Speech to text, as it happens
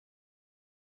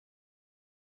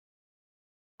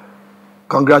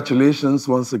Congratulations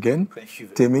once again, Thank you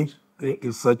very Timmy. much.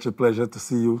 It's such a pleasure to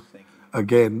see you Thank you.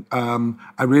 again.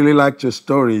 I really liked your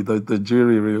story. The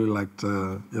jury really liked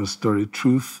your story,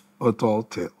 Truth or Tall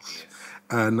Tales. Yes.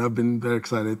 And I've been very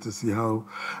excited to see how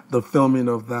the filming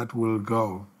of that will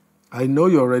go. I know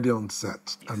you're already on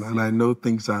set, and I know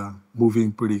things are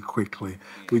moving pretty quickly.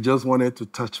 We just wanted to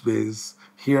touch base,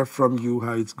 hear from you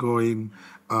how it's going,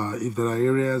 if there are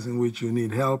areas in which you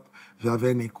need help, if you have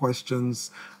any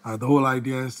questions. The whole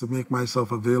idea is to make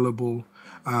myself available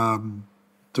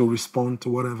to respond to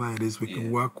whatever it is we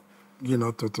can work,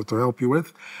 to help you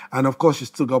with. And of course, you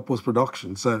still got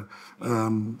post-production. So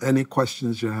any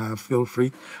questions you have, feel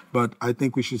free. But I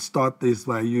think we should start this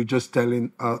by you just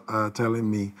telling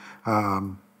me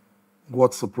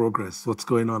what's the progress, what's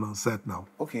going on set now.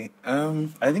 Okay.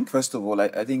 I think first of all,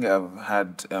 I think I've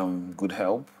had good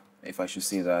help, if I should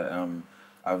say that.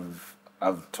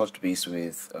 I've touched base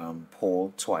with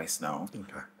Paul twice now,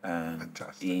 and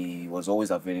Fantastic. he was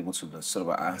always available to sort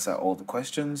of answer all the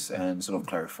questions and sort of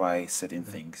clarify certain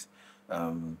things.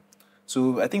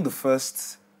 So I think the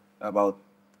first about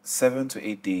 7 to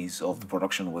 8 days of the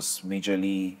production was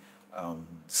majorly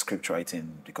script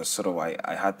writing, because sort of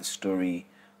I had the story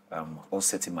all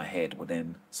set in my head, but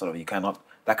then sort of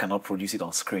cannot produce it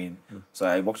on screen. So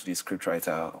I worked with a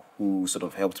scriptwriter who sort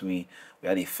of helped me. We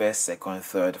had a first, second,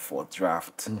 third, fourth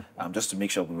draft, just to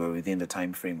make sure we were within the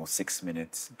time frame of 6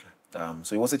 minutes.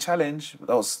 So it was a challenge, but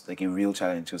that was like a real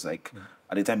challenge. It was like,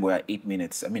 at the time we were at 8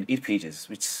 minutes, 8 pages,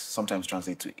 which sometimes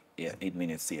translates to 8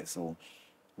 minutes here. So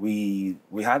we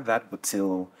had that, but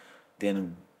till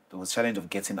then there was a challenge of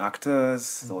getting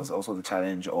actors. There was also the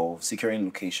challenge of securing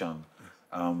location,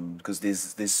 because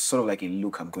there's sort of like a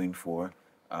look I'm going for,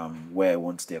 where I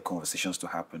want their conversations to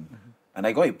happen. And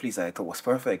I got a place that I thought was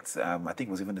perfect. I think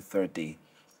it was even the third day,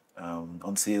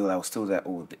 until I was told that,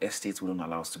 the estate wouldn't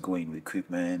allow us to go in with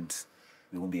equipment,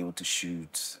 we won't be able to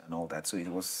shoot and all that. So it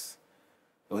was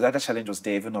that challenge was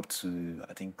there even up to,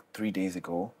 I think, 3 days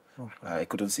ago. I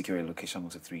couldn't secure a location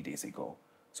until 3 days ago.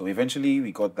 So eventually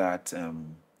we got that,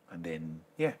 and then,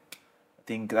 I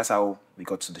think that's how we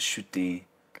got to the shoot day.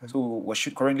 So we're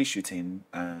currently shooting,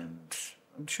 and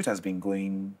the shoot has been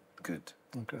going good.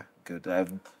 Good.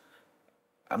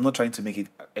 I'm not trying to make it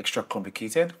extra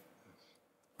complicated.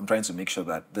 I'm trying to make sure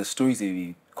that the story is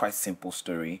a quite simple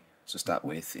story to start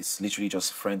with. It's literally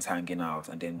just friends hanging out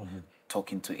and then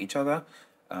talking to each other,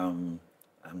 and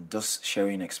just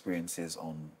sharing experiences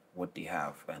on what they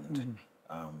have. And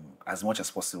as much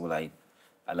as possible, I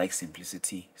like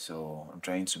simplicity, so I'm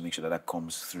trying to make sure that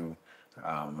comes through.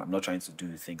 I'm not trying to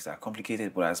do things that are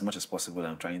complicated, but as much as possible,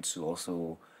 I'm trying to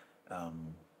also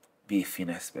be a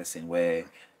finesse person, where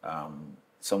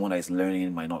someone that is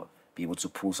learning might not be able to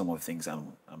pull some of the things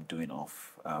I'm doing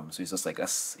off. So it's just like,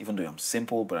 that's, even though I'm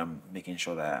simple, but I'm making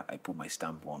sure that I put my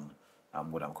stamp on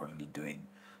what I'm currently doing.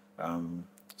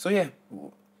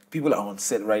 People are on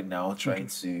set right now trying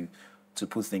to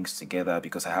put things together,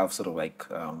 because I have sort of like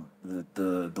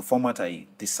the format I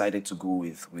decided to go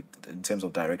with in terms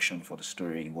of direction for the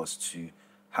story was to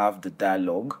have the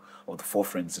dialogue of the four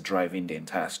friends driving the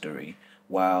entire story,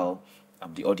 while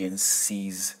the audience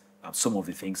sees some of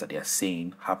the things that they are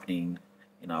saying happening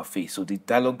in our face. So the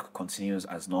dialogue continues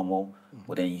as normal,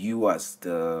 but then you as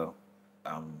the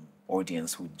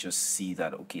audience would just see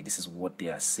that, okay, this is what they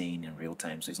are saying in real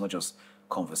time. So it's not just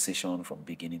conversation from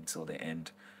beginning till the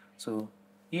end. So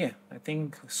I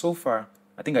think so far,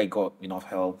 I think I got enough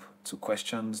help to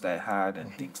questions that I had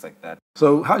and things like that.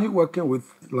 So how are you working with,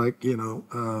 like,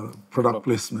 product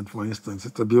placement, for instance?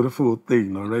 It's a beautiful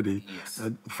thing already. Yes.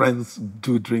 Friends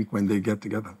do drink when they get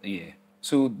together. Yeah.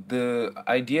 So the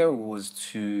idea was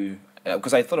to,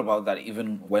 because I thought about that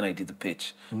even when I did the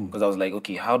pitch, because I was like,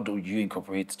 okay, how do you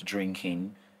incorporate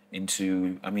drinking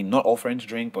into, not all friends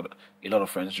drink, but a lot of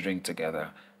friends drink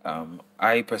together.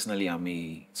 I personally am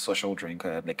a social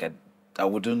drinker. Like I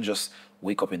wouldn't just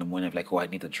wake up in the morning and be like, I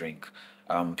need a drink.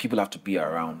 People have to be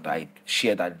around. I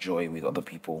share that joy with other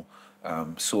people.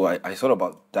 So I thought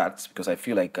about that, because I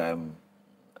feel like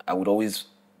I would always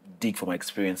dig for my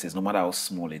experiences, no matter how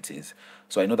small it is.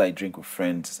 So I know that I drink with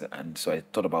friends, and so I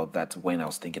thought about that when I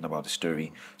was thinking about the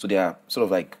story. So they are sort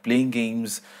of like playing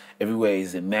games. Everywhere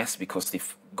is a mess because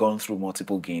they've gone through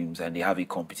multiple games and they have a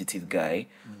competitive guy.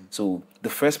 So the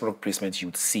first product placement you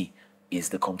would see is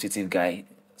the competitive guy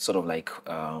sort of like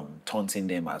taunting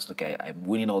them as, okay, I'm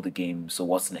winning all the games, so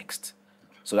what's next?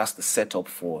 So that's the setup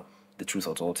for the Truth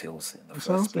or Tall Tales in the first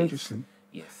Sounds place. interesting.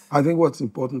 Yes. I think what's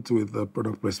important with the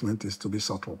product placement is to be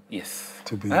subtle. Yes.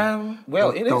 To be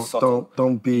it is subtle.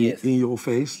 Don't be Yes. in your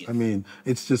face. Yes.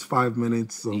 It's just 5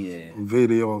 minutes of Yeah.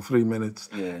 video or 3 minutes,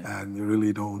 Yeah. and you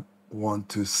really don't want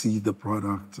to see the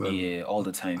product all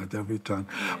the time. at every turn.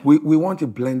 Yeah. We want it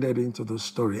blended into the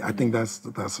story. I think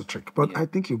that's a trick. But I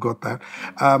think you got that.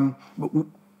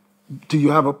 Do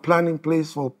you have a plan in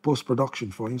place for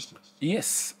post-production, for instance?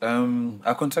 Yes.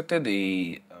 I contacted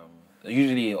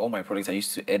usually all my projects I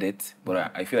used to edit,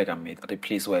 but I feel like I'm at a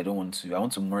place where I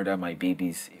want to murder my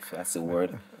babies, if that's the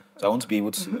word. So I want to be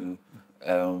able to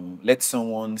let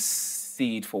someone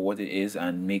see it for what it is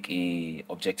and make a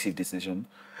objective decision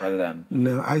rather than...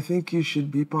 No, I think you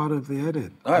should be part of the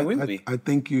edit. Oh, I will be. I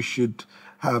think you should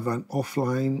have an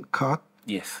offline cut.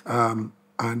 Yes.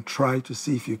 And try to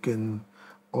see if you can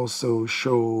also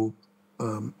show,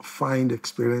 find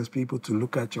experienced people to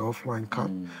look at your offline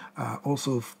cut.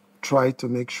 Also try to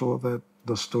make sure that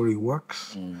the story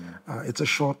works. It's a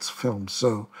short film,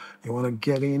 so you want to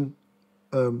get in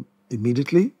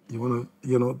immediately. You want to,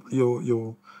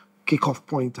 your kickoff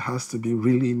point has to be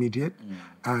really immediate,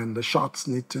 and the shots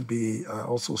need to be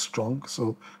also strong.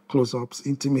 So close-ups,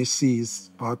 intimacy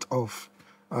is part of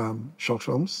short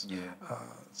films.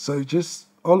 So just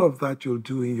all of that you'll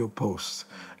do in your post.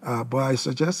 But I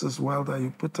suggest as well that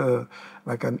you put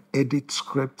like an edit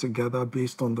script together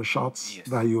based on the shots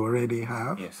that you already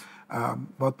have.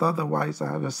 But otherwise,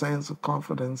 I have a sense of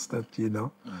confidence that,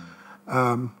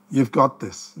 you've got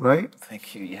this, right?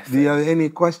 Thank you, yes. Do you have any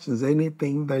questions,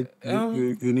 anything that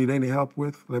you need any help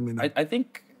with? Let me know. I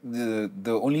think the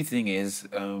only thing is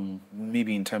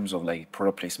maybe in terms of like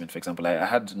product placement, for example, I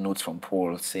had notes from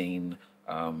Paul saying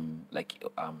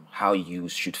how you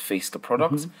should face the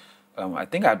product. I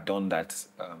think I've done that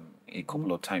a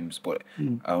couple of times, but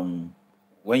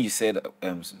when you said,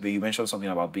 you mentioned something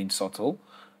about being subtle,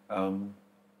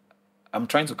 I'm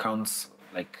trying to count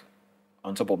like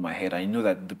on top of my head. I know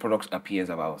that the product appears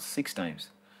about 6 times.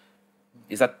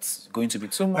 Is that going to be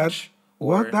too much?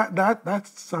 Well,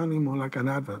 that's sounding more like an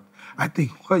advert. I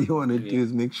think what you want to do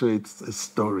is make sure it's a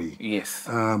story. Yes.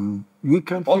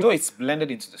 Although it's blended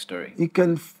into the story. It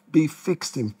can be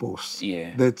fixed in post.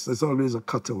 Yeah. There's always a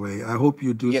cutaway. I hope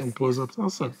you do some close-ups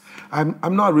also. Yes.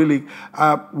 I'm not really...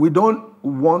 we don't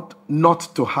want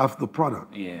not to have the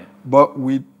product. Yeah. But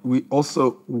we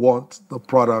also want the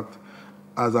product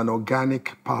as an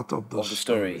organic part of the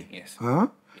story. Yes. Huh?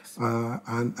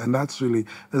 And that's really,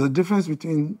 there's a difference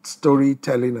between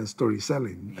storytelling and story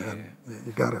selling. Yeah.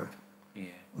 You gotta,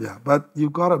 but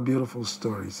you've got a beautiful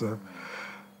story, so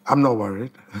I'm not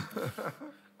worried.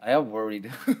 I am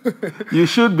worried. You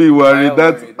should be worried.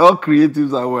 All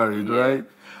creatives are worried, right?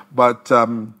 But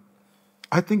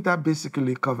I think that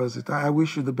basically covers it. I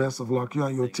wish you the best of luck, you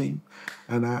and your team.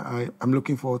 And I'm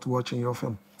looking forward to watching your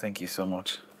film. Thank you so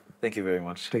much. Thank you very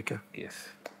much. Take care. Yes.